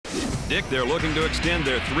Dick, they're looking to extend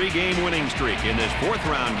their 3-game winning streak in this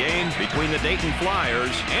 4th-round game between the Dayton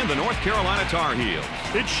Flyers and the North Carolina Tar Heels.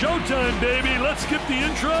 It's showtime, baby. Let's skip the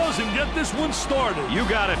intros and get this one started. You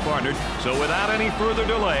got it, partner. So without any further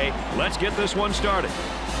delay, let's get this one started.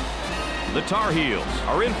 The Tar Heels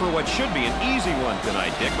are in for what should be an easy one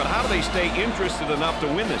tonight, Dick, but how do they stay interested enough to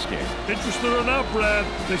win this game? Interested enough, Brad.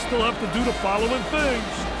 They still have to do the following things.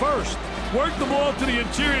 First, work the ball to the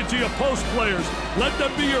interior to your post players. Let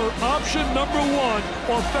them be your option number 1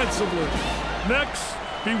 offensively. Next,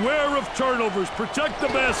 beware of turnovers. Protect the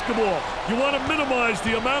basketball. You want to minimize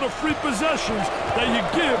the amount of free possessions that you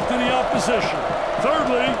give to the opposition.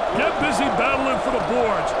 Thirdly, get busy battling for the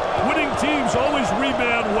boards. Winning teams always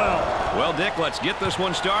rebound well. Well, Dick, let's get this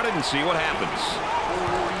one started and see what happens.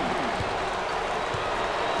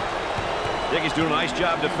 Dick is doing a nice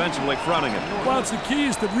job defensively fronting him. Well, it's the key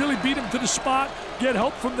is to really beat him to the spot, get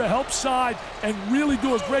help from the help side, and really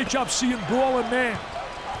do a great job seeing ball and man.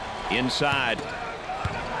 Inside.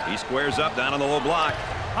 He squares up down on the low block.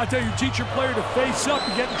 I tell you, teach your player to face up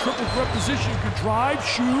and get in triple threat position. You can drive,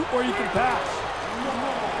 shoot, or you can pass.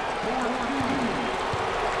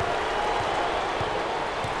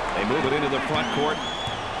 They move it into the front court.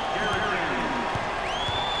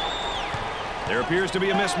 There appears to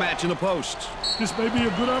be a mismatch in the post. This may be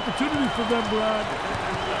a good opportunity for them, Brad.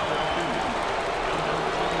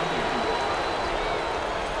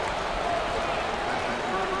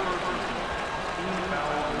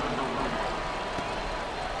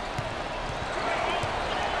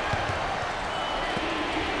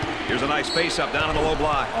 Here's a nice face-up down on the low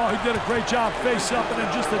block. Oh, he did a great job face-up and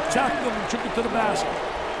then just attacked them and took it to the basket.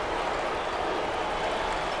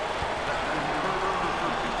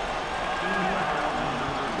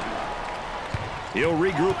 He'll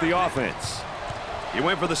regroup the offense. He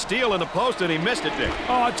went for the steal in the post, and he missed it, Dick.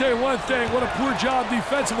 Oh, I'll tell you one thing. What a poor job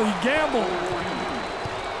defensively. He gambled.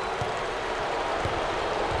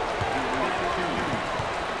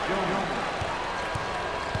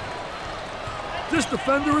 This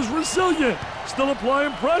defender is resilient. Still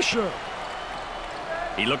applying pressure.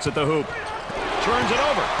 He looks at the hoop. Turns it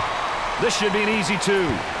over. This should be an easy 2.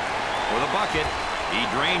 For the bucket, he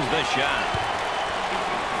drains the shot.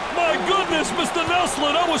 My goodness, Mr.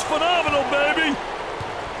 Nessler, that was phenomenal, baby.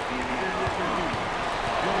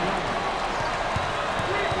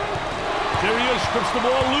 There he is, strips the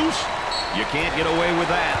ball loose. You can't get away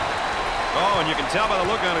with that. Oh, and you can tell by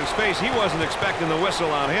the look on his face, he wasn't expecting the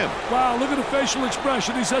whistle on him. Wow, look at the facial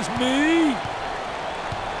expression. He says, me?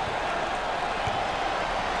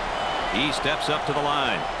 He steps up to the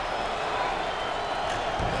line.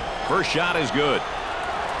 First shot is good.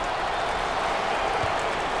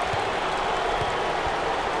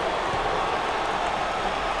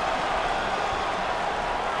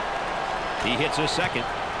 He hits his second.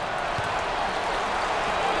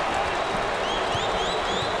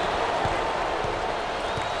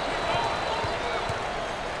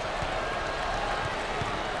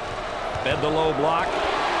 Fed the low block.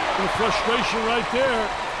 The frustration right there.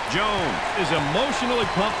 Jones is emotionally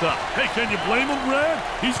pumped up. Hey, can you blame him, Brad?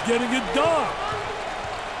 He's getting it done.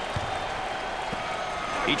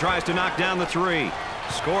 He tries to knock down the 3.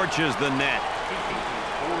 Scorches the net.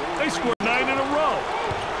 They scored 9 in a row.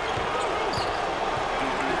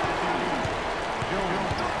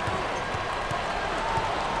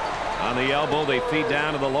 On the elbow, they feed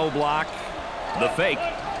down to the low block. The fake.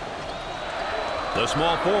 The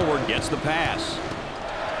small forward gets the pass.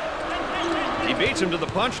 He beats him to the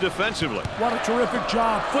punch defensively. What a terrific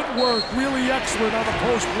job. Footwork really excellent on the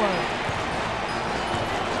post play.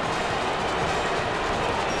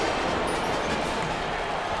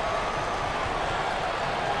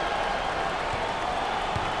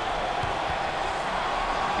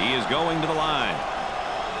 He is going to the line.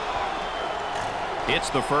 Hits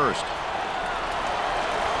the first.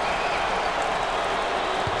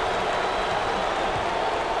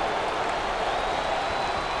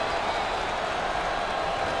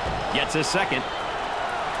 Gets his second.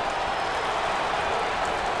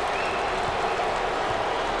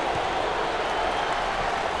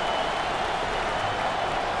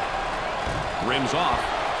 Rims off.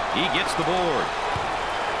 He gets the board.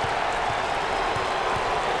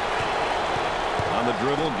 On the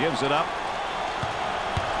dribble, gives it up.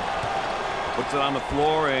 Puts it on the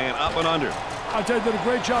floor and up and under. I tell you, did a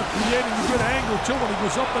great job creating a good angle, too. When he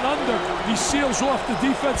goes up and under, he seals off the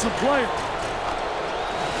defensive player.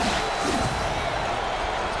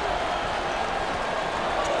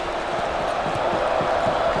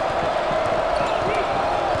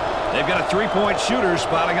 They've got a three-point shooter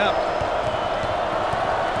spotting up.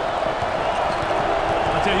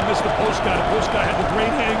 I tell you, he missed the post guy. The post guy had the great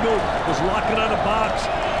angle. do was lock it on the box.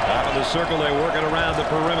 Top of the circle, they work it around the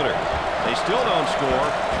perimeter. They still don't score.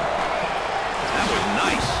 That was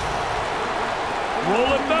nice.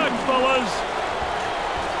 Roll it back, fellas.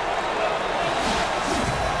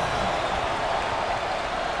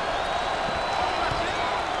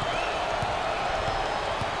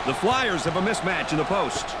 The Flyers have a mismatch in the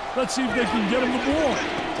post. Let's see if they can get him the ball.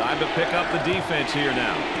 Time to pick up the defense here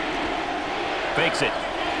now. Fakes it.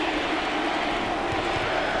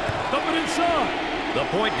 Dump it inside. The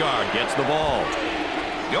point guard gets the ball.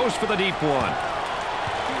 Goes for the deep one.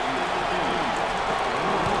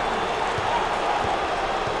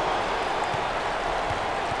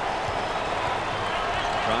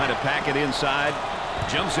 Trying to pack it inside.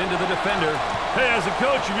 Jumps into the defender. Hey, as a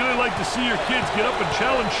coach, you really like to see your kids get up and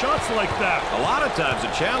challenge shots like that. A lot of times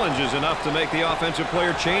a challenge is enough to make the offensive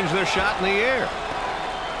player change their shot in the air.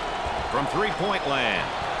 From three-point land.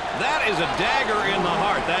 That is a dagger in the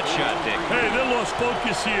heart, that shot, Dick. Hey, they lost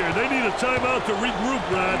focus here. They need a timeout to regroup,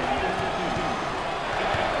 Brad.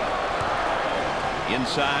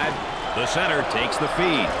 Inside, the center takes the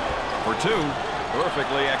feed. For two,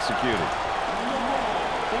 perfectly executed.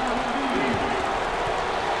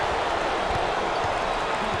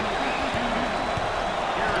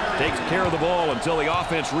 Takes care of the ball until the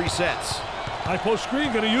offense resets. High post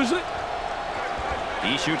screen, gonna use it?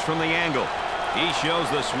 He shoots from the angle. He shows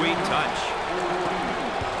the sweet touch.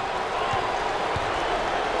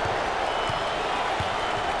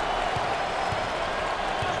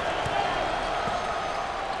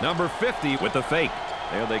 Number 50 with the fake.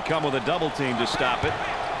 There they come with a double team to stop it.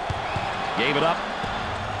 Gave it up.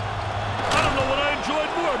 I don't know what I enjoyed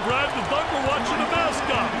more, Brad, the dunk or watching the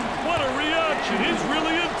mascot. What a reaction. He's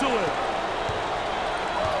really into it.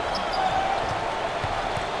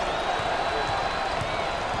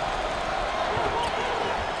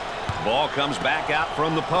 Ball comes back out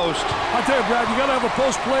from the post. I'll tell you, Brad, you got to have a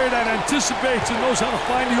post player that anticipates and knows how to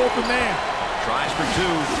find the open man. Tries for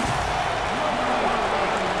two.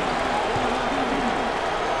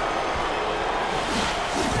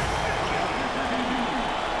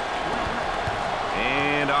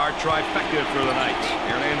 And our trifecta for the night.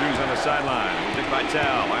 Aaron Andrews on the sideline. Dick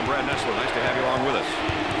Vitale. I'm Brad Nessler. Nice to have you along with us.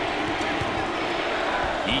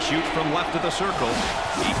 He shoots from left of the circle.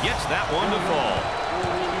 He gets that one to fall.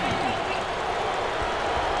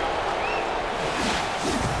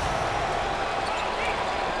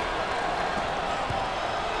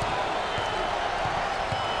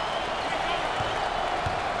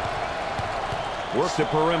 Work the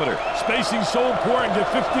perimeter. Spacing's so important. Get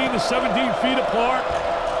 15 to 17 feet apart.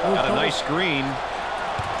 Got a nice screen.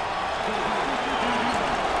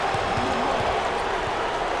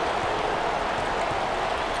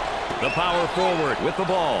 The power forward with the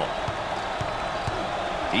ball.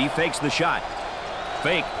 He fakes the shot.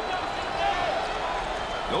 Fake.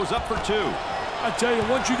 Goes up for two. I tell you,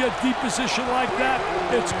 once you get deep position like that,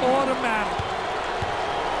 it's automatic.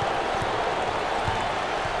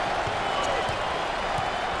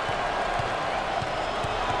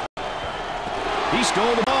 He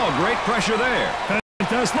stole the ball. Great pressure there.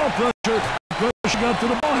 That's no pressure. Pressure got to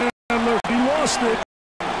the ball handler. He lost it.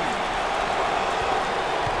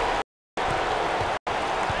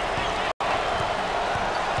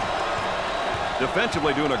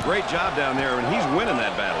 Defensively doing a great job down there, and he's winning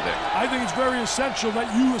that battle there. I think it's very essential that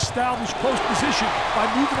you establish post position by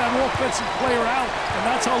moving that offensive player out, and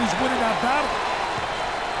that's how he's winning that battle.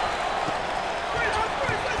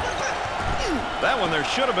 That one, there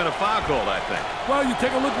should have been a foul called, I think. Well, you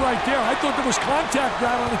take a look right there. I thought there was contact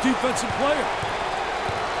down on the defensive player.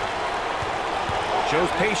 Shows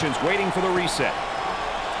patience, waiting for the reset.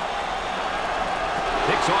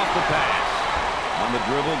 Picks off the pass. On the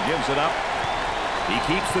dribble, gives it up. He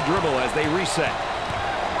keeps the dribble as they reset.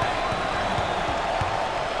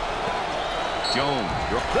 Jones.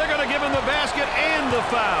 They're going to give him the basket and the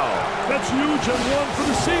foul. That's huge and one for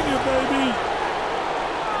the senior, baby.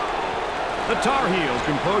 The Tar Heels'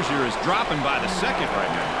 composure is dropping by the second right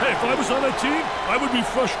now. Hey, if I was on that team, I would be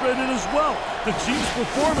frustrated as well. The team's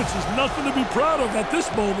performance is nothing to be proud of at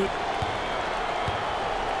this moment.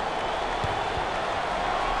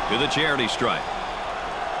 To the charity stripe.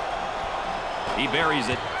 He buries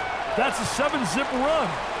it. That's a 7-zip run.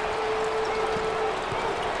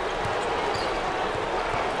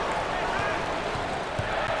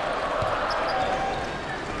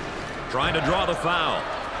 Trying to draw the foul.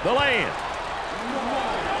 The lay-in.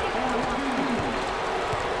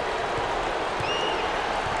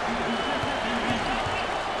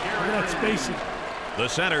 Look at that spacing. The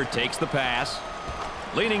center takes the pass.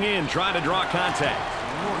 Leaning in, trying to draw contact.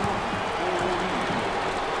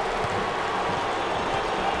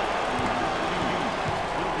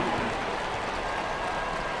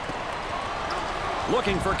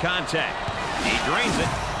 looking for contact. He drains it.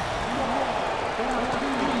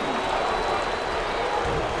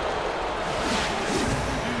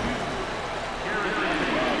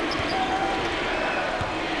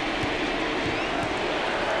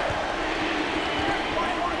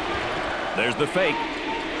 There's the fake.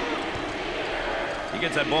 He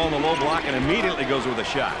gets that ball in the low block and immediately goes with a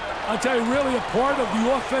shot. I'll tell you, really a part of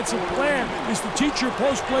the offensive plan is to teach your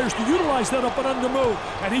post players to utilize that up and under move,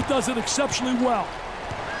 and he does it exceptionally well.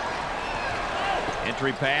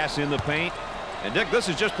 Entry pass in the paint. And, Dick, this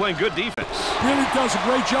is just playing good defense. Really does a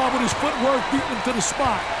great job with his footwork, beating him to the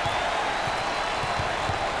spot.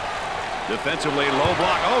 Defensively, low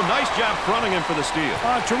block. Oh, nice job fronting him for the steal.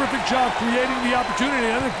 Terrific job creating the opportunity,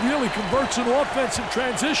 and it really converts an offense in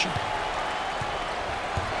transition.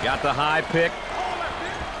 Got the high pick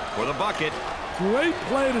for the bucket. Great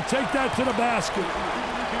play to take that to the basket.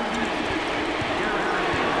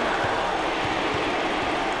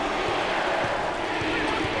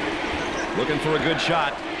 Looking for a good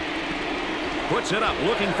shot. Puts it up,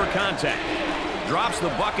 looking for contact. Drops the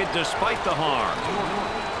bucket despite the harm.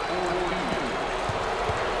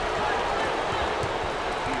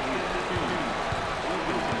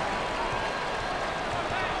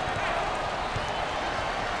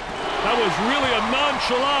 That was really a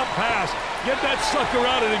nonchalant pass. Get that sucker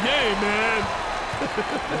out of the game, man.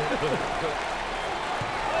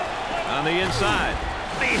 On the inside.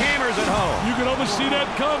 He hammers it home. You can almost see that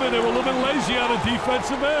coming. They were a little bit lazy on the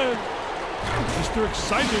defensive end. Just they're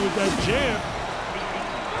excited with that jam.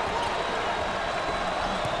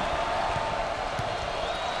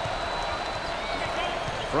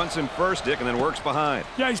 Fronts him first, Dick, and then works behind.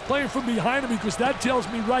 Yeah, he's playing from behind him because that tells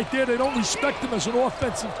me right there they don't respect him as an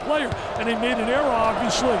offensive player. And they made an error,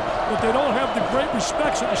 obviously, but they don't have the great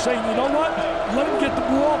respect. So they're saying, you know what? Let him get the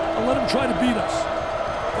ball and let him try to beat us.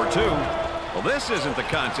 For two. Well, this isn't the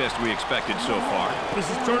contest we expected so far. This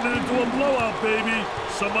is turning into a blowout, baby.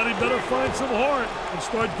 Somebody better find some heart and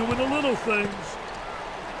start doing the little things.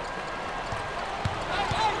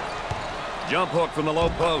 Jump hook from the low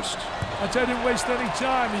post. I tell you, didn't waste any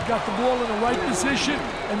time. He got the ball in the right position,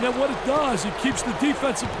 and then what it does, it keeps the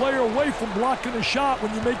defensive player away from blocking a shot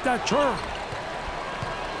when you make that turn.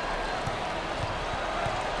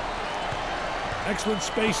 Excellent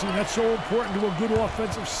spacing. That's so important to a good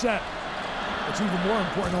offensive set. It's even more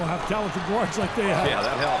important to have talented guards like they have. Yeah,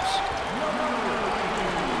 that helps.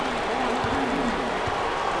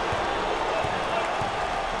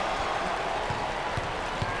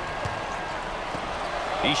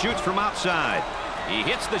 He shoots from outside. He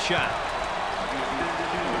hits the shot.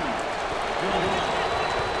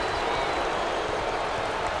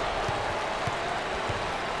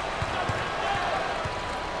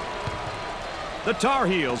 The Tar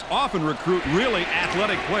Heels often recruit really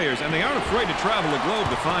athletic players, and they aren't afraid to travel the globe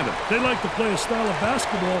to find them. They like to play a style of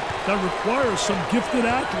basketball that requires some gifted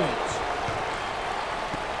athletes.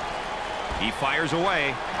 He fires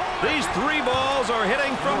away. These three balls are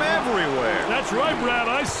hitting from everywhere. That's right, Brad.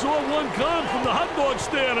 I saw one come from the hot dog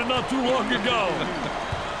stand not too long ago.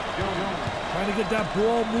 Trying to get that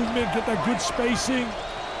ball movement, get that good spacing.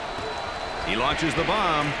 He launches the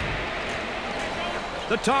bomb.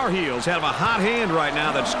 The Tar Heels have a hot hand right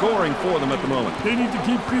now that's scoring for them at the moment. They need to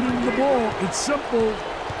keep feeding the ball. It's simple.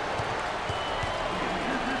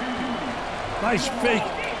 Nice fake.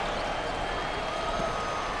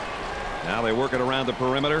 Now they work it around the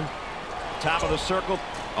perimeter. Top of the circle,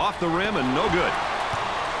 off the rim, and no good.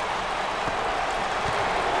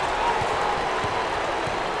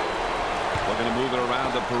 Looking to move it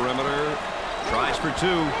around the perimeter. Tries for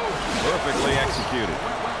two. Perfectly executed.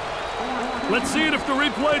 Let's see it if the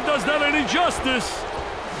replay does that any justice.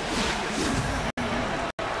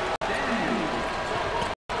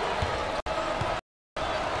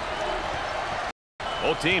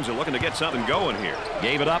 Both teams are looking to get something going here.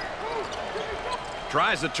 Gave it up.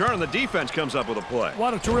 Tries to turn, and the defense comes up with a play.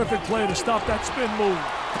 What a terrific play to stop that spin move.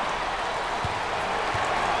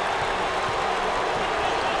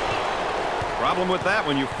 Problem with that,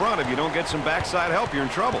 when you front, if you don't get some backside help, you're in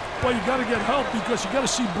trouble. Well, you got to get help because you got to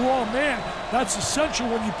see ball man. That's essential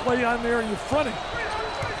when you play on there and you're fronting.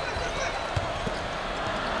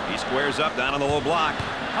 He squares up down on the low block.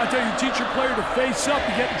 I tell you, teach your player to face up.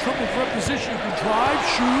 You get in triple threat position. You can drive,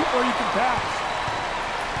 shoot, or you can pass.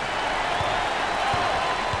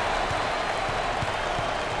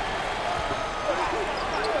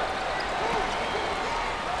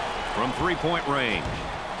 From three-point range.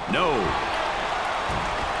 No.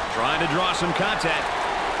 Trying to draw some contact.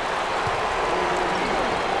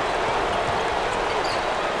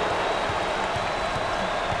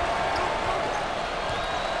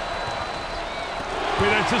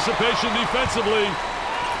 anticipation defensively.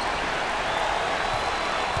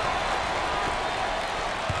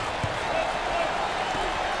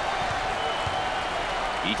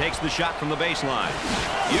 He takes the shot from the baseline.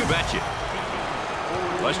 You betcha.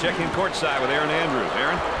 Let's check in courtside with Aaron Andrews.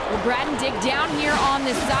 Aaron? Well, Brad and Dick down here on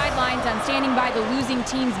the sidelines. I'm standing by the losing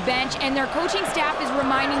team's bench, and their coaching staff is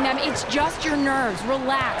reminding them it's just your nerves.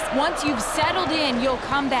 Relax. Once you've settled in, you'll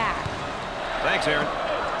come back. Thanks, Aaron.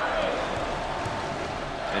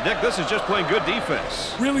 And Dick, this is just playing good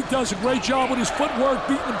defense. Really does a great job with his footwork,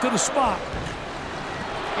 beating him to the spot.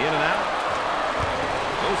 In and out.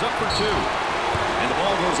 Goes up for two. And the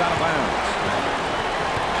ball goes out of bounds.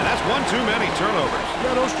 And that's one too many turnovers.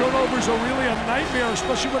 Yeah, those turnovers are really a nightmare,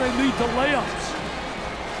 especially when they lead to layups.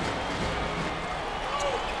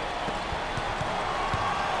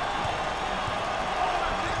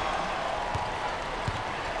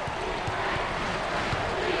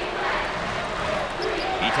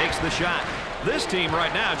 He takes the shot. This team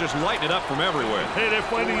right now just lighting it up from everywhere. Hey, they're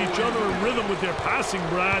finding each other in rhythm with their passing,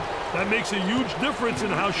 Brad. That makes a huge difference in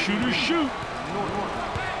how shooters shoot.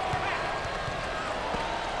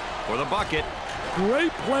 For the bucket.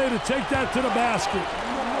 Great play to take that to the basket.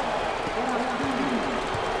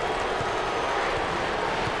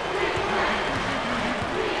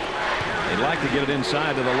 They'd like to get it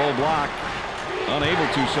inside to the low block. Unable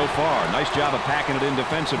to so far. Nice job of packing it in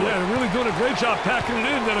defensively. Yeah, they're really doing a great job packing it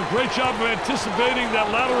in. Done a great job of anticipating that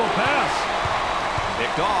lateral pass.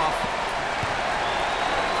 Picked off.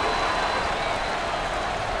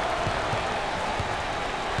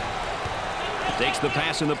 Takes the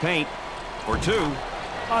pass in the paint for two.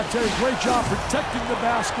 I'll tell you, great job protecting the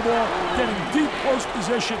basketball, getting deep post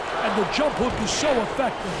position, and the jump hook is so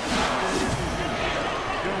effective.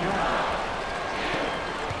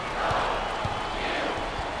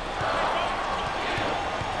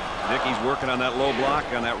 Dickey's working on that low block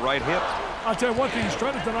on that right hip. I'll tell you one thing, he's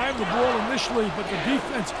trying to deny him the ball initially, but the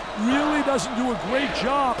defense really doesn't do a great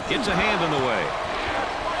job. Gets a hand in the way.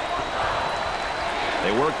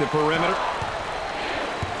 They work the perimeter.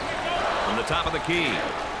 From the top of the key.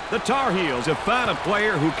 The Tar Heels have found a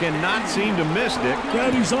player who cannot seem to miss, Dick.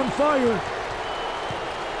 Brad, he's on fire.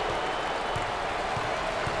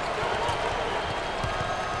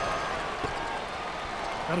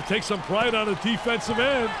 Got to take some pride on the defensive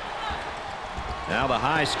end. Now the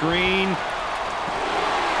high screen.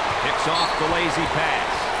 Picks off the lazy pass.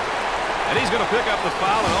 And he's going to pick up the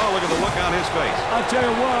foul, and oh, look at the look on his face. I'll tell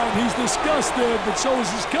you what, he's disgusted, but so is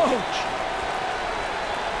his coach.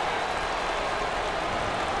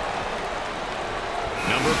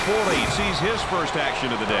 Number 40 sees his first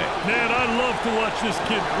action of the day. Man, I love to watch this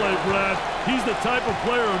kid play, Brad. He's the type of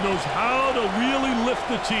player who knows how to really lift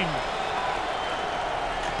the team.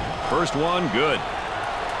 First one, good.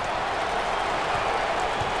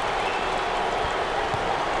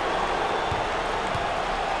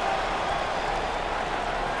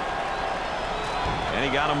 And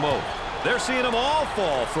he got them both. They're seeing them all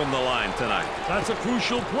fall from the line tonight. That's a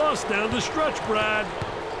crucial plus down the stretch, Brad.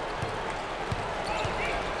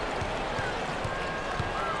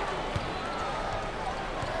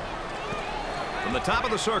 From the top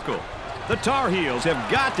of the circle, the Tar Heels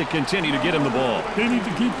have got to continue to get him the ball. They need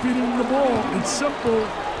to keep feeding him the ball. It's simple.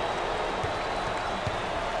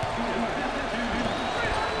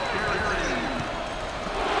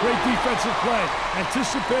 Great defensive play.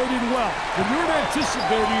 Anticipated well. When you're an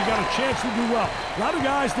anticipator, you got a chance to do well. A lot of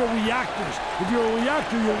guys, they're reactors. If you're a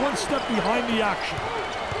reactor, you're one step behind the action.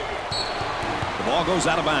 The ball goes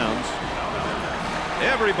out of bounds.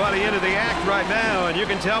 Everybody into the act right now, and you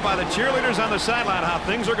can tell by the cheerleaders on the sideline how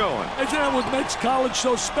things are going. And that's what makes college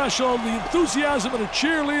so special. The enthusiasm of the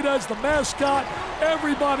cheerleaders, the mascot,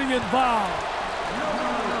 everybody involved.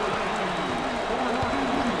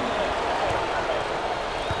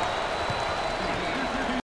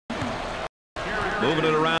 Moving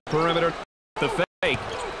it around perimeter. The fake.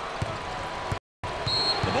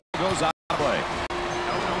 The ball goes out of play.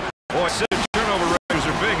 Boy, turnover rates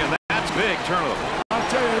are big, and that's big turnover. I'll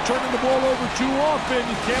tell you, they're turning the ball over too often.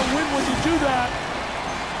 You can't win when you do that.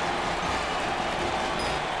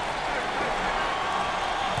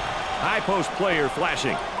 High post player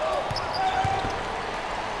flashing.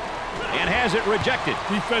 And has it rejected.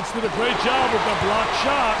 Defense did a great job with the block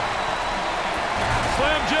shot.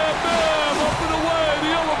 Slam jam, bam, up and away,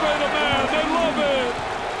 the elevator man, they love it.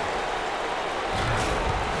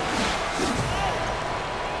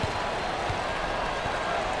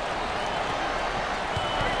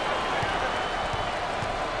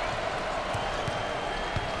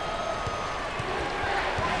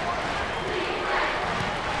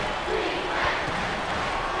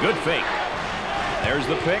 Good fake. There's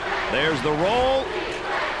the pick. There's the roll.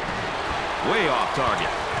 Way off target.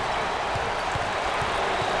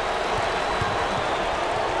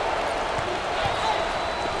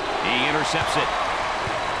 He intercepts it.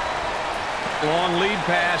 Long lead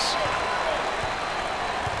pass.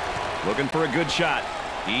 Looking for a good shot.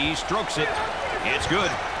 He strokes it. It's good.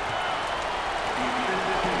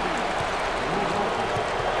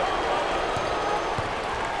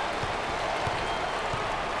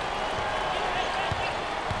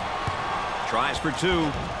 Tries for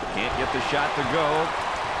two. Can't get the shot to go.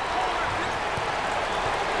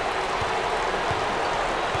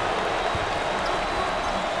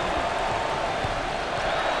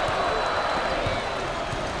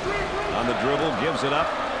 On the dribble, gives it up.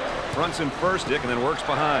 Fronts him first, Dick, and then works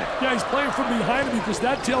behind. Yeah, he's playing from behind him because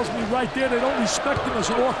that tells me right there they don't respect him as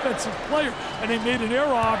an offensive player. And they made an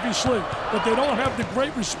error, obviously, but they don't have the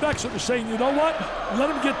great respect. So they're saying, you know what? Let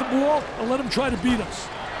him get the ball and let him try to beat us.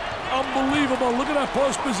 Unbelievable. Look at that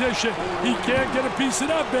post position. He can't get a piece of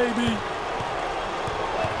that, baby.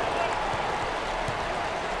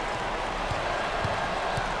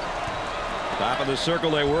 Top of the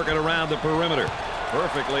circle, they work it around the perimeter.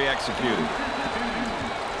 Perfectly executed.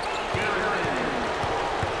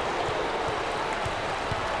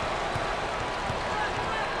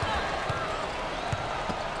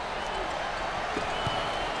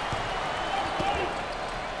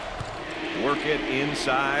 Work it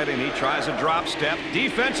inside, and he tries a drop step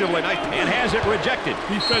defensively and has it rejected.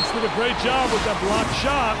 Defense did a great job with that blocked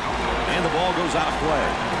shot. And the ball goes out of play.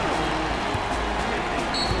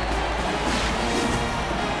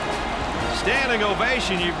 Standing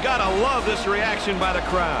ovation. You've got to love this reaction by the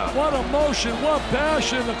crowd. What emotion, what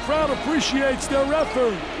passion. The crowd appreciates their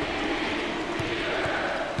effort.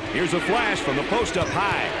 Here's a flash from the post up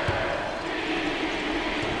high.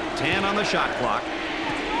 10 on the shot clock.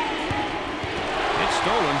 It's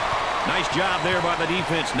stolen. Nice job there by the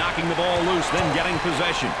defense, knocking the ball loose, then getting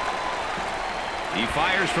possession. He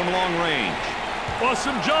fires from long range.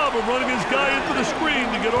 Awesome job of running his guy into the screen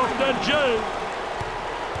to get off that J.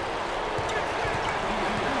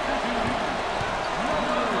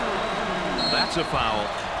 That's a foul.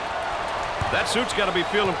 That suit's got to be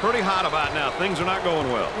feeling pretty hot about now. Things are not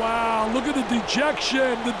going well. Wow, look at the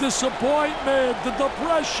dejection, the disappointment, the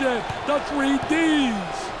depression, the 3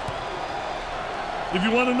 Ds. If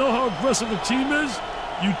you want to know how aggressive a team is,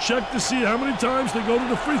 you check to see how many times they go to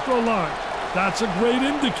the free throw line. That's a great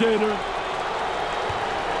indicator.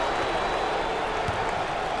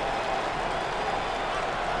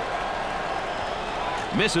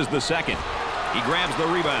 Misses the second. He grabs the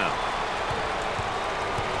rebound.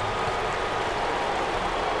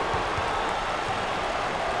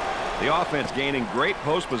 The offense gaining great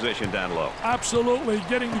post position down low. Absolutely.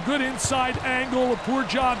 Getting the good inside angle. A poor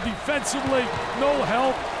job defensively. No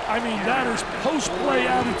help. I mean, that is post play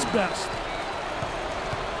at its best.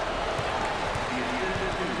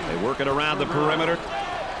 They work it around the perimeter.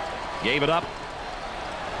 Gave it up.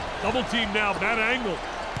 Double team now. Bad angle.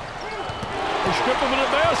 They strip him in a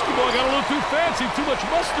basketball. Got a little too fancy. Too much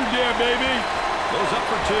mustard there, baby. Goes up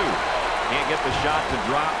for 2. Can't get the shot to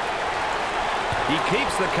drop. He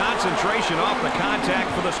keeps the concentration off the contact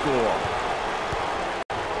for the score.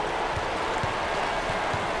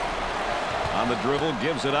 On the dribble,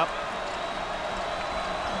 gives it up.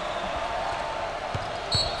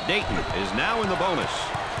 Dayton is now in the bonus.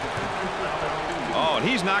 Oh, and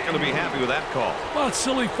he's not going to be happy with that call. Well, it's a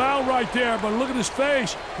silly foul right there, but look at his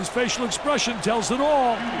face. His facial expression tells it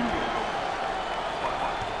all.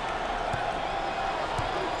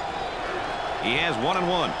 He has 1 and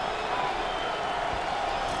 1.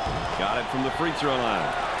 Got it from the free throw line.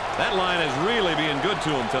 That line is really being good to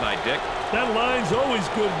him tonight, Dick. That line's always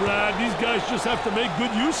good, Brad. These guys just have to make good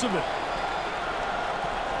use of it.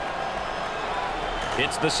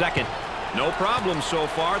 Hits the second. No problem so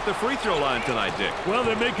far at the free throw line tonight, Dick. Well,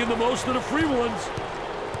 they're making the most of the free ones.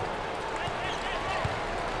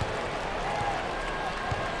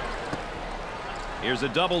 Here's a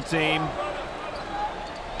double team.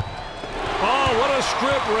 Oh, what a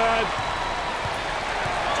strip, Brad.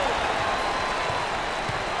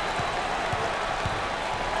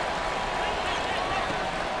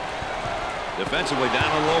 Defensively down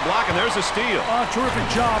on the low block, and there's a steal. Oh, terrific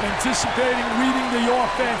job anticipating, reading the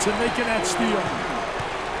offense, and making that steal.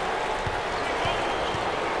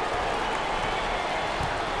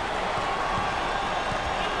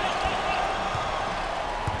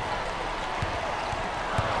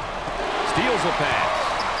 Steals a pass.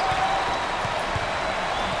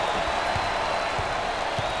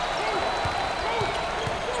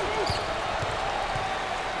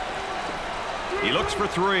 He looks for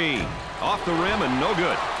 3. Off the rim and no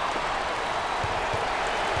good.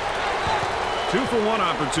 2-for-1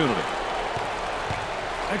 opportunity.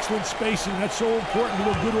 Excellent spacing. That's so important to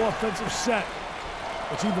a good offensive set.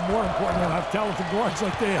 It's even more important to have talented guards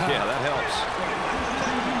like they have. Yeah, that helps.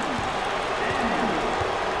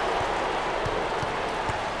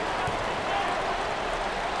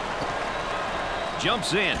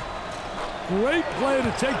 Jumps in. Great play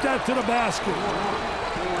to take that to the basket.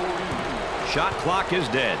 Shot clock is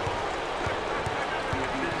dead.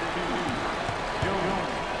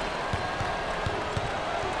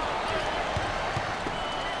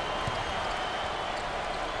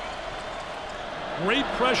 Great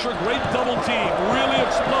pressure, great double team. Really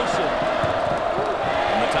explosive.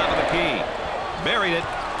 On the top of the key. Buried it.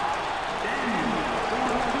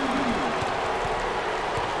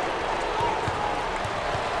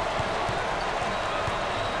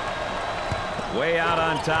 Way out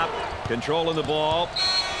on top, controlling the ball.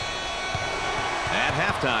 At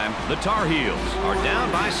halftime, the Tar Heels are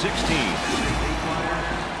down by 16.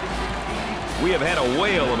 We have had a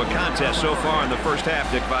whale of a contest so far in the first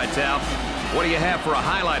half, Dick Vitale. What do you have for a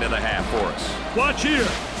highlight of the half for us? Watch here.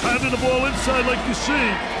 Handing the ball inside like you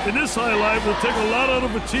see. In this highlight, will take a lot out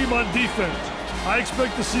of a team on defense. I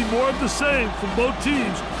expect to see more of the same from both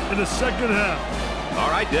teams in the second half. All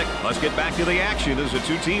right, Dick, let's get back to the action as the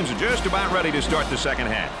two teams are just about ready to start the second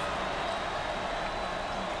half.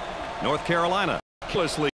 North Carolina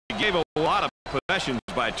carelessly gave a lot of possessions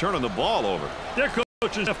by turning the ball over. Their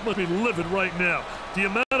coaches must be livid right now. The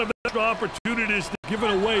amount of extra opportunities to give it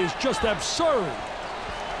away is just absurd.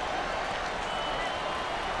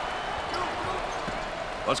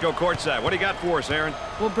 Let's go courtside. What do you got for us, Aaron?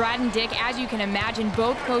 Well, Brad and Dick, as you can imagine,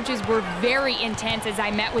 both coaches were very intense as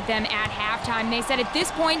I met with them at halftime. They said at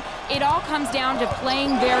this point, it all comes down to playing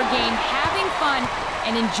their game, having fun,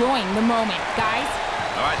 and enjoying the moment. Guys?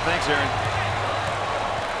 All right, thanks, Aaron.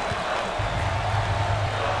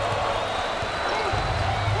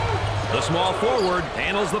 The small forward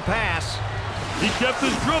handles the pass. He kept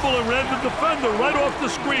his dribble and ran the defender right off the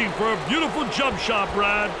screen for a beautiful jump shot,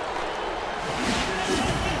 Brad.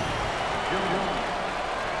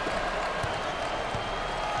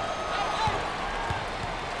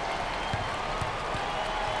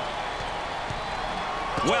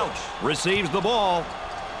 Welch receives the ball.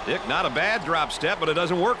 Dick, not a bad drop step, but it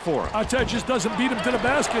doesn't work for him. I tell you, just doesn't beat him to the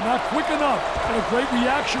basket. Not quick enough. And a great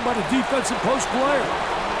reaction by the defensive post player.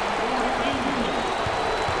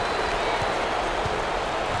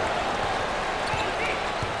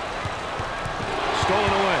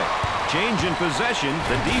 Stolen away. Change in possession.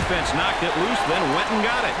 The defense knocked it loose, then went and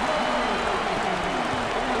got it.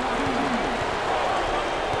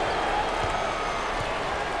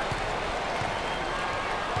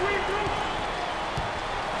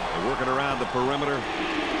 Working around the perimeter.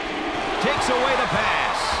 Takes away the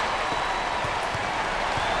pass.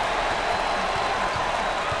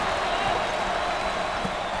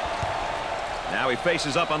 Now he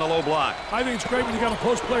faces up on the low block. I think it's great when you got a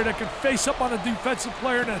post player that can face up on a defensive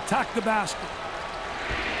player and attack the basket.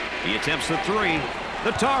 He attempts the three.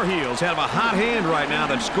 The Tar Heels have a hot hand right now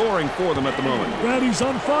that's scoring for them at the moment. Brady's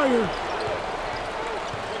on fire.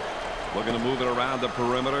 Looking to move it around the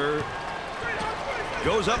perimeter.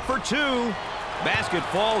 Goes up for two. Basket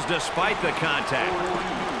falls despite the contact.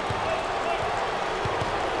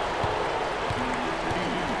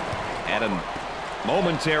 At a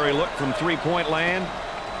momentary look from three-point land.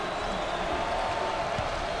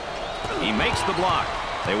 He makes the block.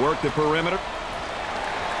 They work the perimeter.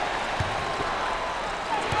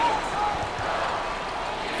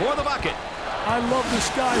 For the bucket. I love the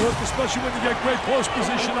sky hook, especially when you get great post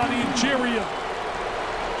position on the interior.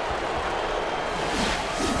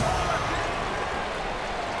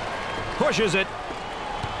 Pushes it.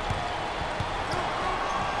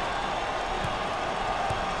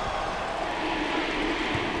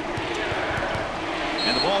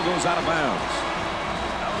 And the ball goes out of bounds.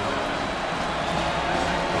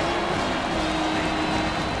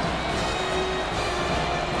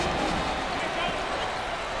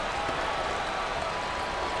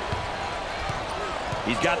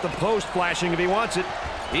 He's got the post flashing if he wants it.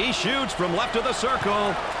 He shoots from left of the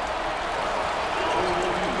circle.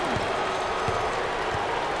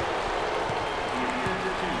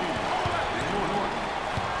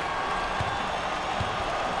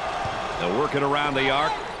 They'll work it around the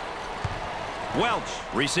arc. Welch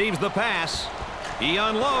receives the pass. He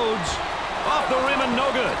unloads. Off the rim and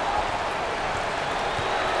no good.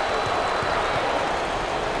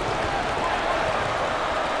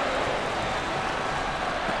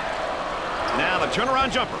 Now the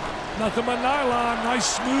turnaround jumper. Nothing but nylon.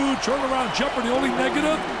 Nice, smooth turnaround jumper. The only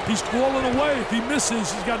negative, he's falling away. If he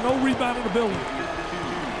misses, he's got no rebounding ability.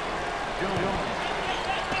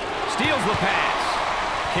 Steals the pass.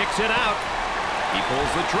 Kicks it out. He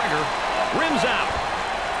pulls the trigger. Rims out.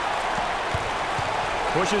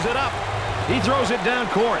 Pushes it up. He throws it down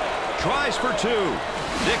court. Tries for two.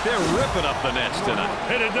 Dick, they're ripping up the nets tonight.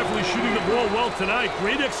 Hey, they're definitely shooting the ball well tonight.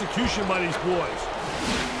 Great execution by these boys.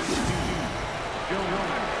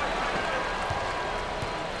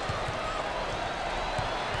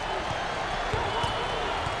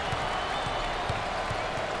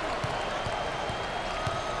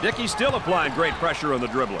 Dickey's still applying great pressure on the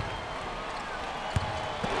dribbler.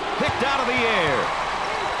 Picked out of the air.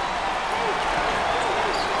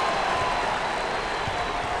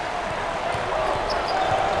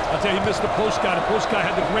 I'll tell you, he missed the post guy. The post guy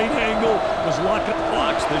had the great angle, was locking.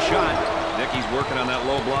 Blocks the shot. Dickey's working on that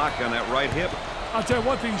low block on that right hip. I'll tell you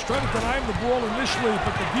one thing, he's trying to deny him the ball initially,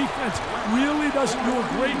 but the defense really doesn't do a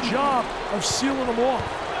great job of sealing him off.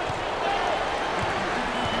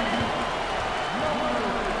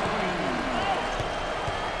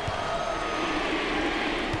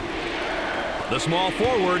 The small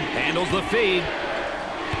forward handles the feed.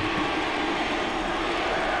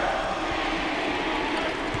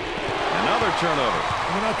 Another turnover.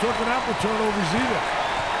 And we're not talking apple turnovers either.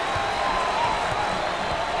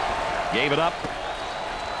 Gave it up.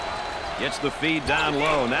 Gets the feed down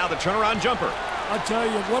low. Now the turnaround jumper. I'll tell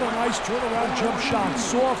you, what a nice turnaround jump shot.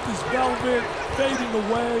 Soft as velvet, fading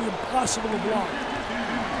away, impossible to block.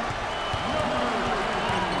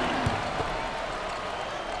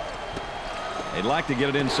 They'd like to get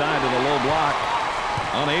it inside to the low block.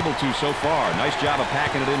 Unable to so far. Nice job of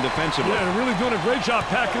packing it in defensively. Yeah, they're really doing a great job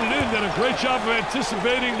packing it in. Did a great job of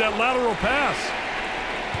anticipating that lateral pass.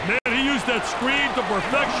 Man, he used that screen to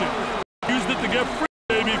perfection. Used it to get free,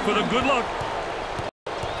 baby, for the good luck.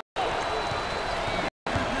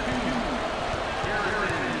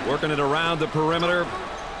 Working it around the perimeter.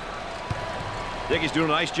 Dickey's doing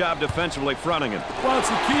a nice job defensively fronting him. Well, it's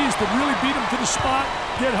the key is to really beat him to the spot,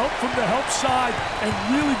 get help from the help side, and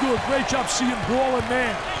really do a great job seeing ball and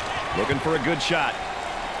man. Looking for a good shot.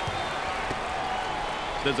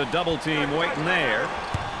 There's a double team waiting there.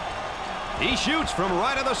 He shoots from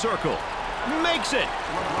right of the circle. Makes it.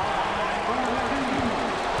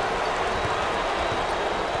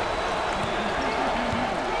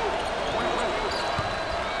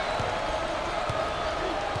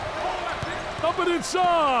 Up and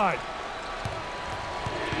inside.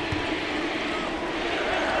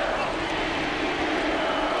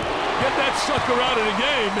 Get that sucker out of the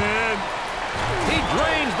game, man. He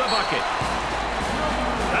drains the bucket.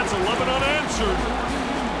 That's 11 unanswered.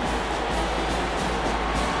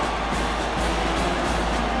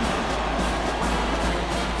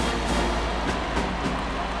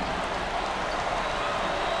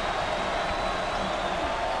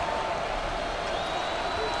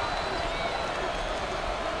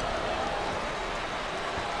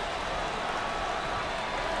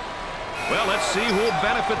 Well, let's see who will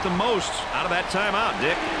benefit the most out of that timeout,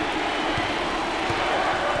 Dick.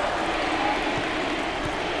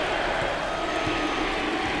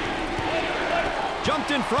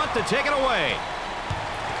 Jumped in front to take it away.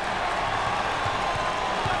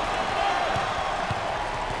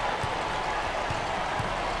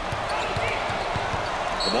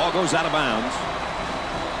 The ball goes out of bounds.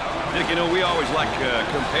 Dick, you know, we always like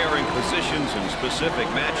comparing positions and specific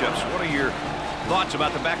matchups. What are your thoughts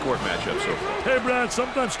about the backcourt matchup so far? Hey, Brad,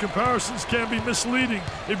 sometimes comparisons can be misleading.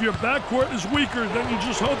 If your backcourt is weaker, then you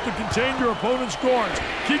just hope to contain your opponent's guards.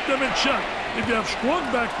 Keep them in check. If you have strong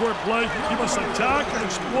backcourt play, you must attack and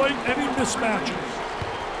exploit any mismatches.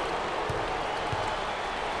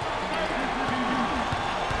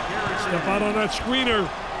 Step out on that screener.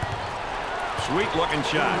 Sweet-looking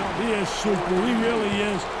shot. He is super. He really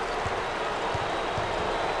is.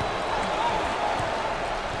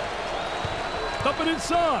 Up and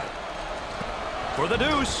inside. For the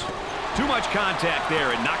deuce. Too much contact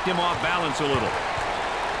there. It knocked him off balance a little.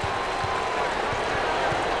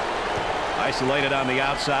 Isolated on the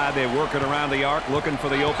outside. They're working around the arc, looking for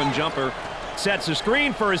the open jumper. Sets a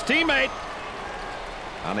screen for his teammate.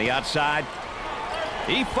 On the outside.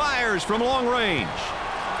 He fires from long range.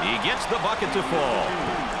 He gets the bucket to fall.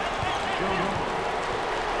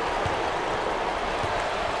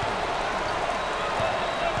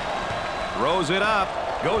 Throws it up.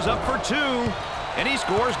 Goes up for two. And he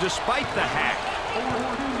scores despite the hack.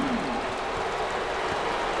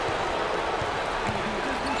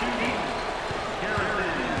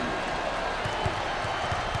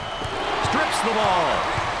 Strips the ball.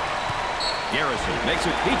 Garrison makes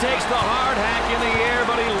it. He takes the hard hack in the air,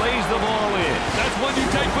 but he lays the ball in. That's one you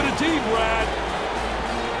take for the team, Brad.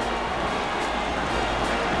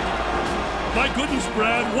 My goodness,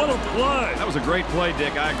 Brad, what a play. That was a great play,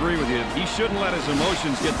 Dick. I agree with you. He shouldn't let his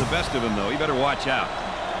emotions get the best of him, though. He better watch out.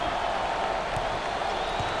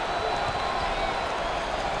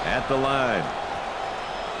 At the line.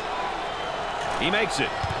 He makes it.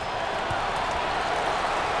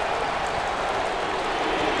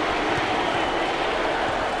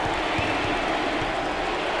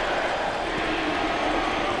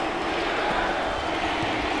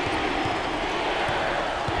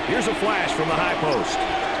 Here's a flash from the high post.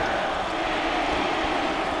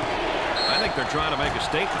 I think they're trying to make a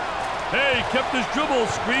statement. Hey, kept his dribble.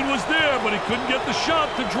 Screen was there, but he couldn't get the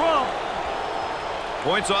shot to drop.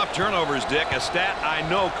 Points off turnovers, Dick, a stat I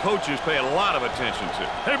know coaches pay a lot of attention to.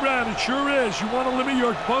 Hey, Brad, it sure is. You want to limit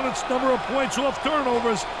your opponent's number of points off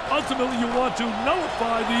turnovers. Ultimately, you want to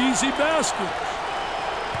nullify the easy baskets.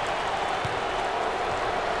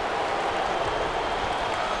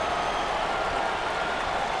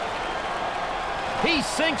 He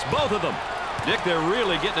sinks both of them. Dick, they're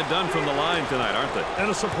really getting it done from the line tonight, aren't they? And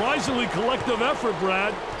a surprisingly collective effort,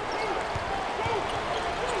 Brad.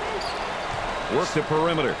 Work the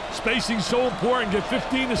perimeter. Spacing's so important. Get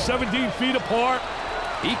 15 to 17 feet apart.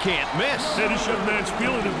 He can't miss. Hey, this young man's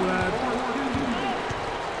feeling it, Brad.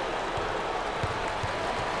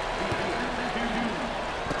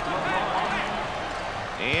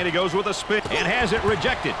 And he goes with a spin and has it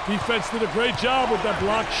rejected. Defense did a great job with that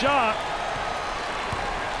blocked shot.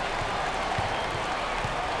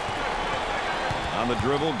 On the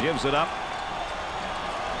dribble, gives it up.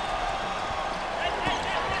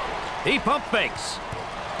 He pump fakes.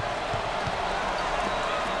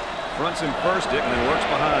 Fronts him first, Dick, and then works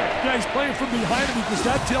behind. Yeah, he's playing from behind him because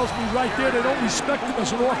that tells me right there they don't respect him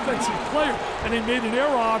as an offensive player. And they made an error,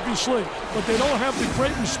 obviously. But they don't have the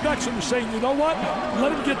great respect, so they're saying, you know what?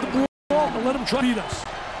 Let him get the ball and let him try to beat us.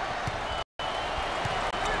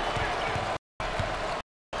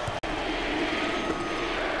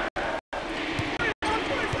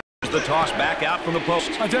 The toss back out from the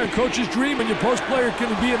post. I tell you, coach's dream, and your post player can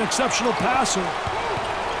be an exceptional passer.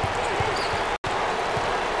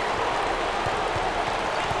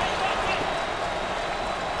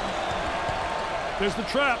 There's the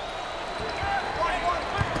trap.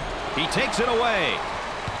 He takes it away.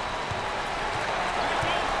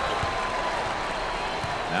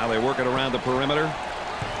 Now they work it around the perimeter.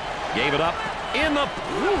 Gave it up. In the...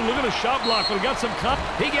 Ooh, look at the shot block, but he got some...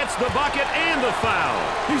 He gets the bucket and the foul.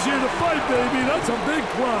 He's here to fight, baby. That's a big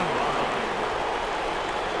play.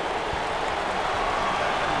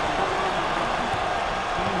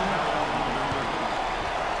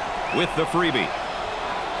 With the freebie.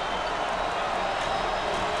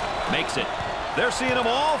 Makes it. They're seeing them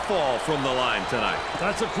all fall from the line tonight.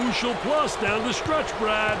 That's a crucial plus down the stretch,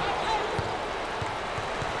 Brad.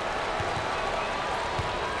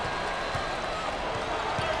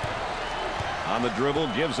 On the dribble,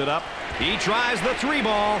 gives it up. He tries the three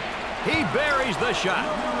ball. He buries the shot.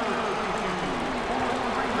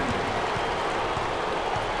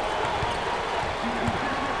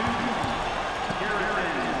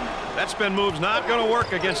 That spin move's not going to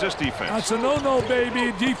work against this defense. That's a no-no,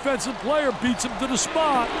 baby. Defensive player beats him to the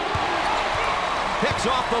spot. Picks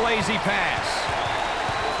off the lazy pass.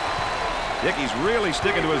 Dickey's really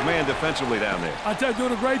sticking to his man defensively down there. I tell you,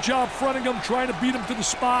 doing a great job fronting him, trying to beat him to the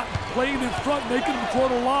spot, playing in front, making him throw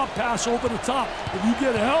the lob pass over the top. If you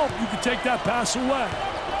get help, you can take that pass away. Look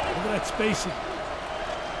at that spacing.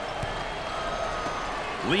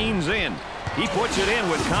 Leans in. He puts it in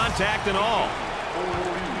with contact and all.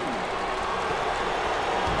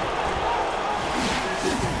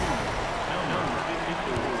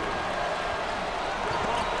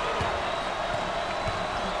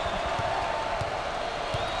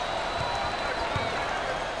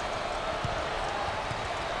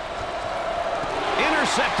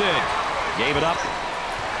 Intercepted. Gave it up.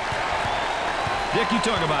 Dick, you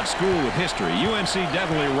talk about school with history. UNC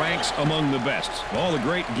definitely ranks among the best. All the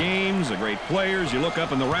great games, the great players, you look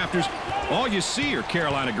up in the rafters, all you see are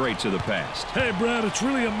Carolina greats of the past. Hey, Brad, it's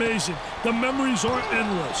really amazing. The memories are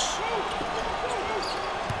endless.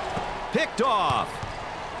 Picked off.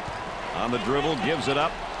 On the dribble, gives it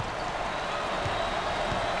up.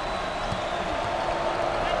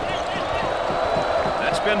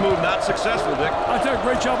 That spin move not successful, Dick. I tell you,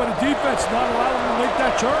 great job on the defense, not allowing him to make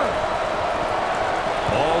that turn.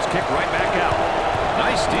 Ball's kicked right back out.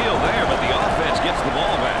 Nice steal there, but the offense gets the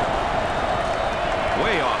ball back.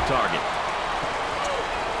 Way off target.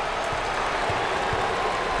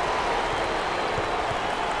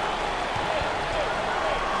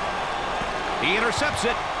 He intercepts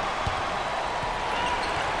it.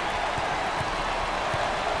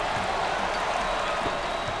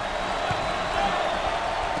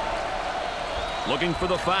 Looking for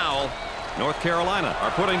the foul. North Carolina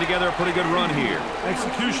are putting together a pretty good run here.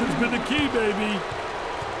 Execution's been the key, baby.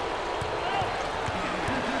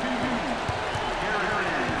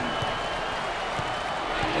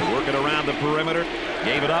 They work it around the perimeter.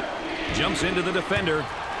 Gave it up. Jumps into the defender.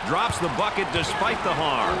 Drops the bucket despite the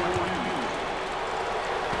harm.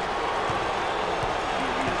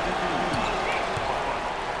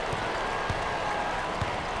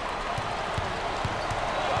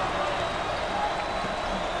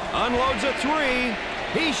 Unloads a three.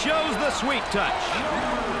 He shows the sweet touch.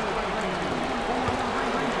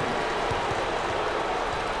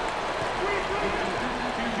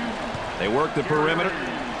 They work the perimeter.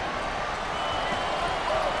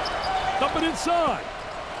 Dumping inside.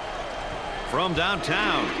 From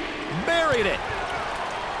downtown. Buried it.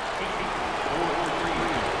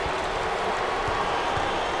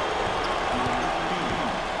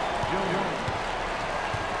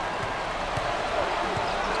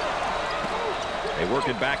 They work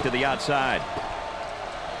it back to the outside.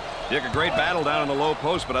 Dick, a great battle down in the low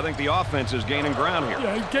post, but I think the offense is gaining ground here.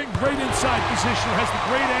 Yeah, he's getting great inside position. Has the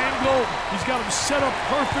great angle. He's got him set up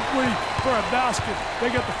perfectly for a basket.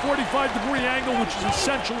 They got the 45-degree angle, which is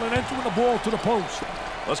essential in entering the ball to the post.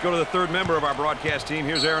 Let's go to the third member of our broadcast team.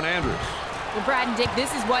 Here's Aaron Andrews. Well, Brad and Dick,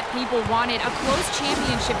 this is what people wanted, a close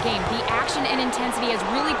championship game. The action and intensity has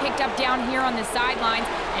really picked up down here on the sidelines,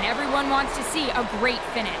 and everyone wants to see a great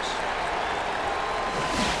finish.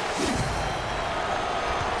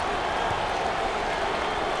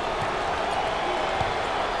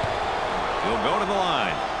 He'll go to the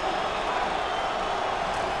line.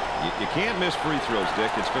 You can't miss free throws,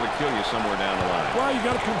 Dick. It's going to kill you somewhere down the line. Well, you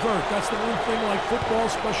got to convert. That's the one thing, like football,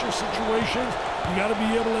 special situations, you got to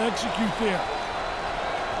be able to execute there.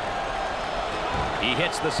 He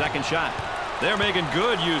hits the second shot. They're making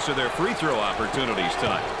good use of their free throw opportunities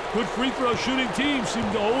tonight. Good free throw shooting teams seem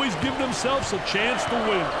to always give themselves a chance to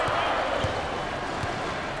win.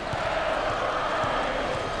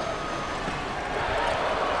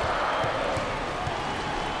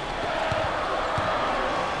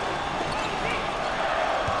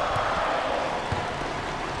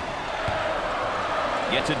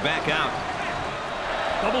 Gets it back out.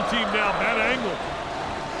 Double team now, bad angle.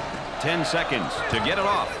 10 seconds to get it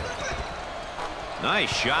off. Nice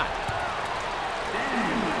shot.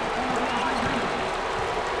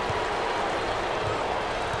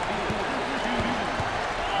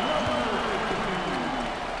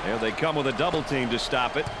 There they come with a double team to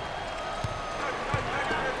stop it.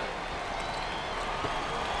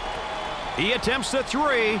 He attempts the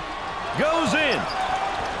three. Goes in.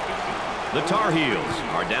 The Tar Heels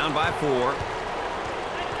are down by 4.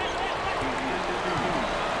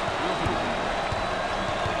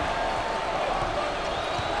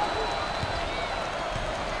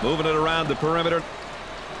 Moving it around the perimeter.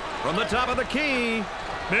 From the top of the key.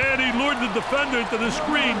 Man, he lured the defender into the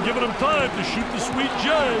screen, giving him time to shoot the sweet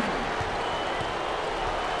J.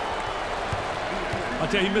 I'll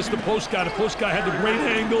tell you, he missed the post guy. The post guy had the great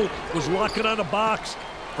angle, was locking on the box.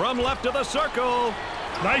 From left to the circle.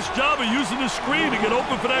 Nice job of using the screen to get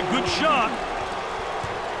open for that good shot.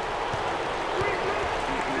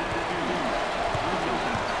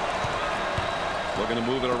 Looking to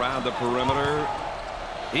move it around the perimeter.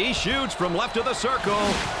 He shoots from left to the circle.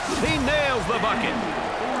 He nails the bucket.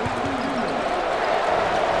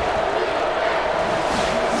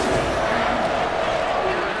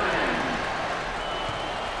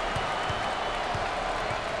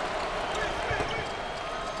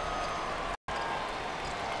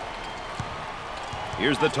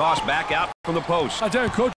 Here's the toss back out from the post. I tell you,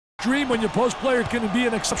 Coach, dream when your post player can be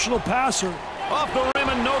an exceptional passer. Off the rim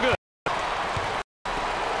and no good.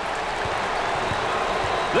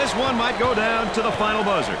 This one might go down to the final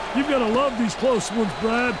buzzer. You've got to love these close ones,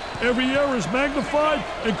 Brad. Every error is magnified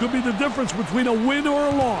and could be the difference between a win or a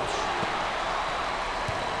loss.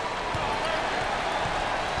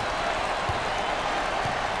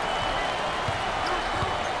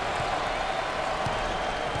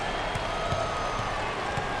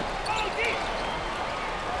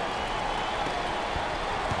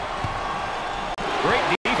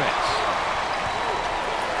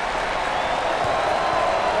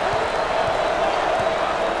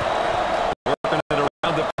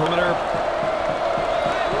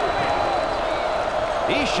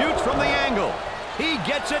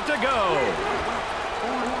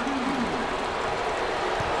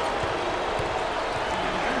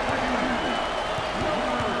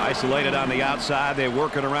 Isolated on the outside. They're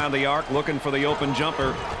working around the arc, looking for the open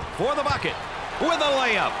jumper for the bucket with a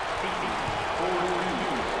layup.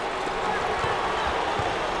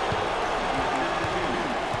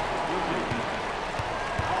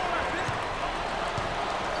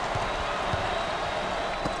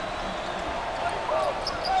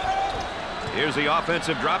 Here's the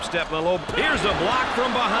offensive drop step in the low. Here's a block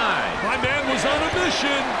from behind. My man was on a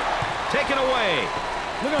mission. Taken away.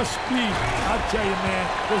 Look at speed. I'll tell you, man,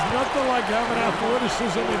 there's nothing like having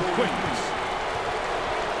athleticism and quickness.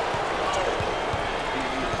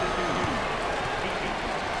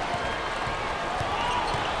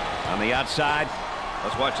 On the outside,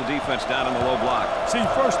 let's watch the defense down in the low block. See,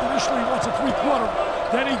 first initially he wants a three-quarter.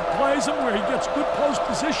 Then he plays him where he gets good post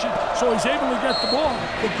position, so he's able to get the ball.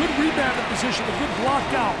 The good rebounding position, the good block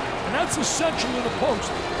out. And that's essential in the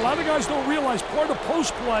post. A lot of guys don't realize part of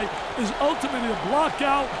post play is ultimately to block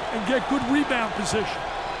out and get good rebound position.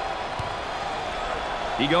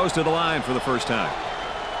 He goes to the line for the first time.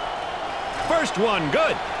 First one,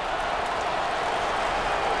 good.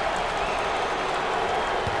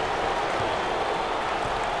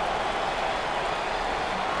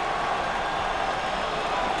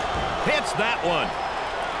 Hits that one.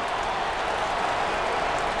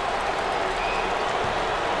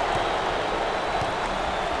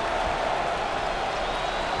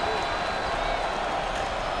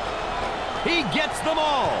 He gets them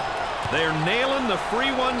all. They're nailing the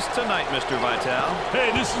free ones tonight, Mr. Vitale. Hey,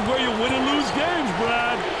 this is where you win and lose games,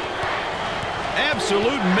 Brad.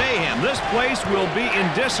 Absolute mayhem. This place will be in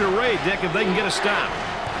disarray, Dick, if they can get a stop.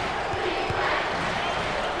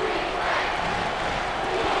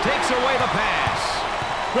 Takes away the pass.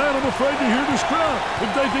 Brad, I'm afraid to hear this crowd.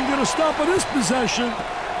 If they can get a stop on this possession.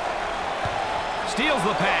 Steals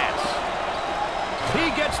the pass. He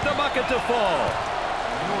gets the bucket to fall.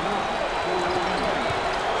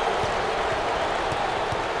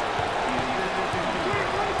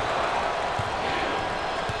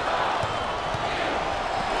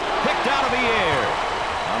 Out of the air.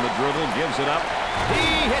 On the dribble, gives it up. He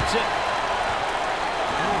hits it.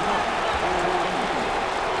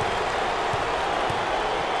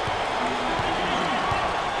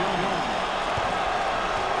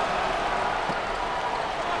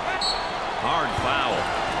 Hard foul.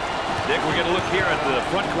 Dick, we're going to look here at the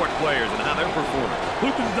front court players and how they're performing. Who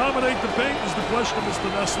can dominate the paint is the question, Mr.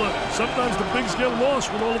 Nessler. Sometimes the bigs get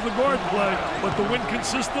lost with all of the guard play, but to win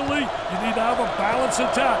consistently, you need to have a balanced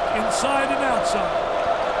attack, inside and outside.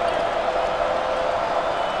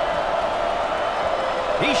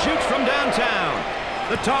 He shoots from downtown.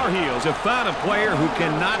 The Tar Heels have found a player who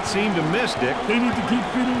cannot seem to miss, Dick. They need to keep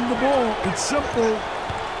feeding the ball. It's simple.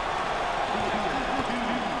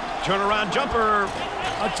 Turnaround jumper.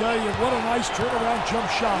 I tell you, what a nice turnaround jump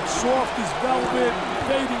shot. Soft as velvet,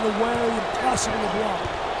 fading away, impossible to block.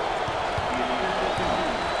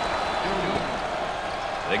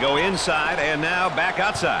 They go inside and now back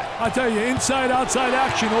outside. I tell you, inside-outside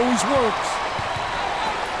action always works.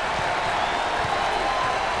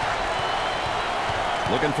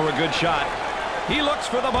 Looking for a good shot. He looks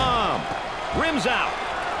for the bomb. Rims out.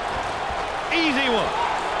 Easy one.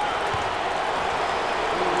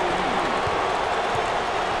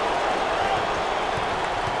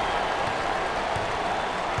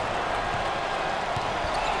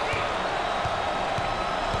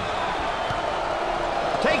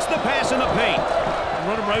 Takes the pass in the paint.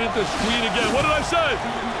 Run him right into the screen again. What did I say?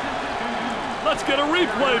 Let's get a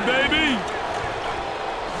replay, baby.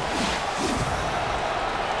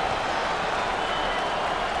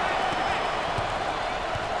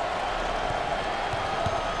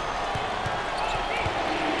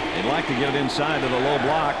 They'd like to get it inside to the low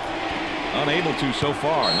block. Unable to so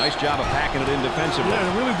far. Nice job of packing it in defensively. Yeah,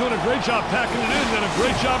 they're really doing a great job packing it in and a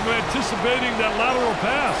great job of anticipating that lateral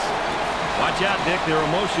pass. Watch out, Dick. Their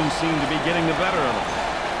emotions seem to be getting the better of them.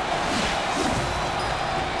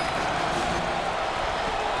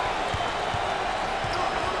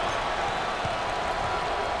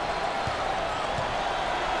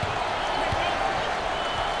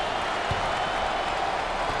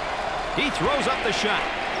 He throws up the shot.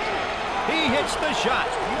 He hits the shot.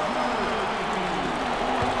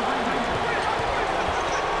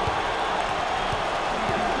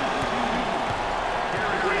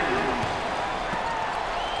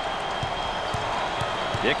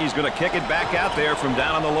 Dickey's going to kick it back out there from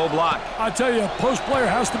down on the low block. I tell you, a post player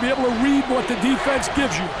has to be able to read what the defense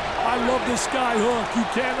gives you. I love this sky hook. You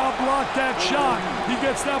cannot block that shot. He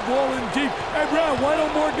gets that ball in deep. Hey, Brad, why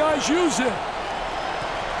don't more guys use it?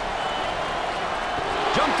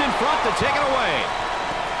 Jumped in front to take it away.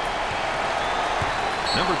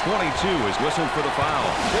 Number 22 is whistled for the foul.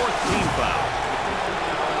 4th team foul.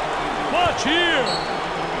 Watch here.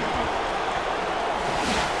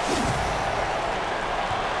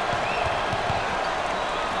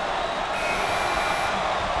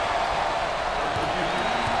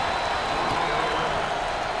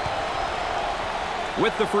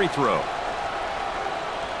 With the free throw.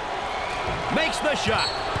 Makes the shot.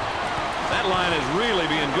 That line is really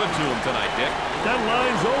being good to him tonight, Dick. That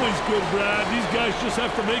line's always good, Brad. These guys just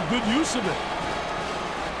have to make good use of it.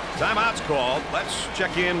 Timeout's called. Let's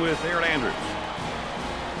check in with Aaron Andrews.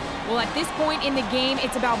 Well, at this point in the game,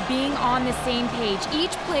 it's about being on the same page.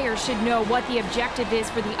 Each player should know what the objective is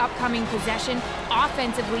for the upcoming possession.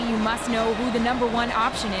 Offensively, you must know who the #1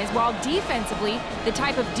 option is, while defensively, the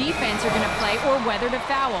type of defense you're going to play or whether to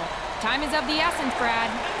foul. Time is of the essence, Brad.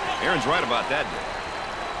 Aaron's right about that, Dick.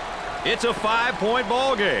 It's a 5-point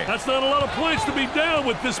ball game. That's not a lot of points to be down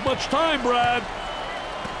with this much time, Brad.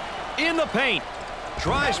 In the paint.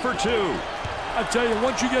 Tries for 2. I tell you,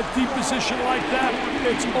 once you get deep position like that,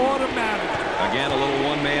 it's automatic. Again, a little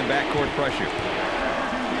one-man backcourt pressure.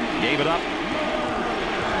 Gave it up.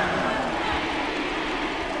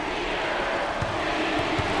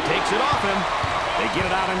 Takes it off him. They get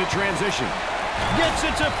it out into transition. Gets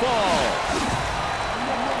it to fall.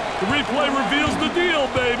 The replay reveals the deal,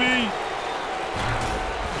 baby.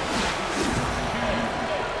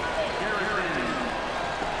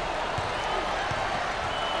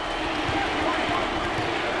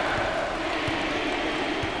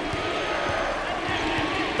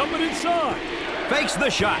 Coming inside. Fakes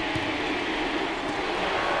the shot.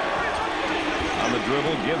 On the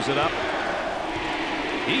dribble, gives it up.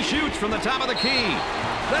 He shoots from the top of the key.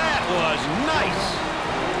 That was nice.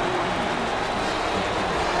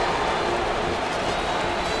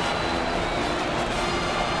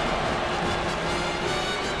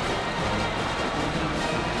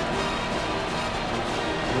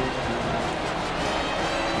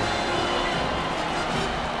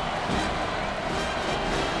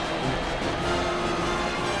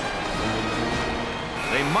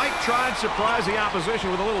 Might try and surprise the opposition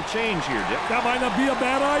with a little change here, Dick. That might not be a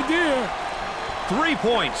bad idea. 3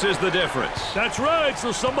 points is the difference. That's right,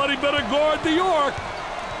 so somebody better guard New York.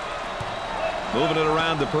 Moving it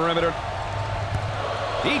around the perimeter.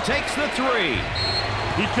 He takes the 3.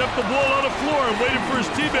 He kept the ball on the floor and waited for his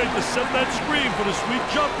teammate to set that screen for the sweet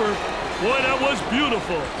jumper. Boy, that was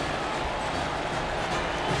beautiful.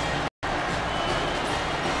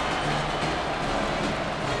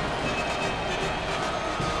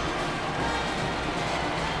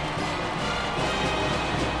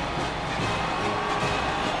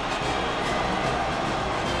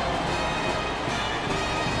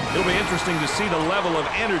 It'll be interesting to see the level of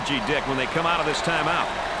energy, Dick, when they come out of this timeout.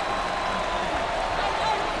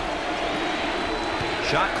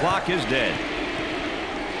 Shot clock is dead.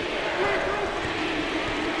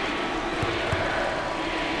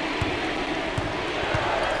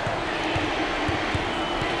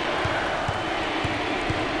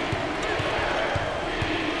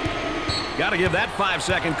 Got to give that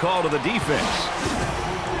 5-second call to the defense.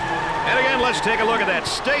 And again, let's take a look at that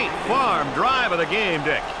State Farm drive of the game,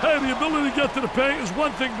 Dick. Hey, the ability to get to the paint is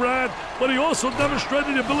one thing, Brad, but he also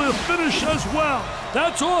demonstrated the ability to finish as well.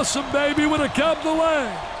 That's awesome, baby, with a capital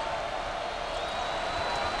A.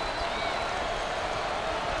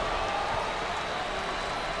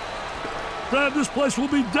 Brad, this place will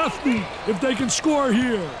be deathly if they can score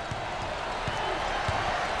here.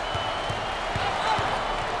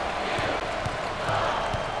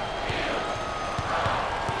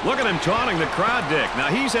 Look at him taunting the crowd, Dick. Now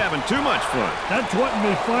he's having too much fun. That taunting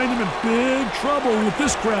may find him in big trouble with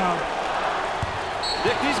this crowd.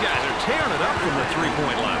 Dick, these guys are tearing it up from the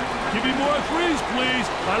three-point line. Give me more threes, please.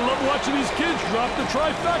 I love watching these kids drop the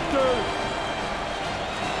trifecta.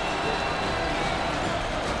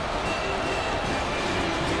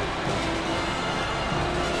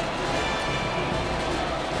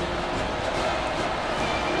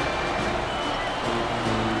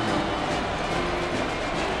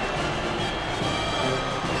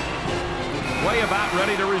 About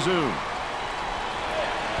ready to resume.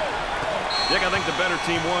 Dick, I think the better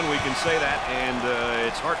team won, we can say that, and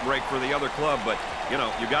it's heartbreak for the other club, but, you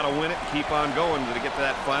know, you got to win it and keep on going to get to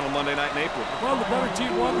that final Monday night in April. Well, the better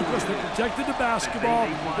team won because they protected the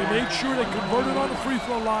basketball. They made sure they converted on the free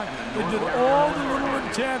throw line. They did all the little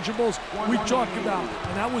intangibles we talked about,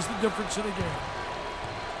 and that was the difference in the game.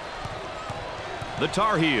 The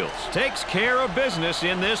Tar Heels takes care of business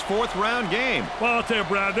in this fourth-round game. Well, I'll tell you,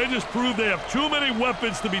 Brad, they just proved they have too many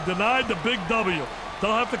weapons to be denied the big W.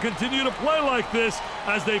 They'll have to continue to play like this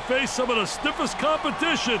as they face some of the stiffest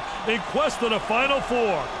competition in quest of the Final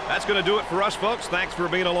Four. That's going to do it for us, folks. Thanks for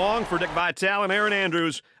being along. For Dick Vitale and Aaron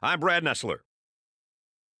Andrews, I'm Brad Nessler.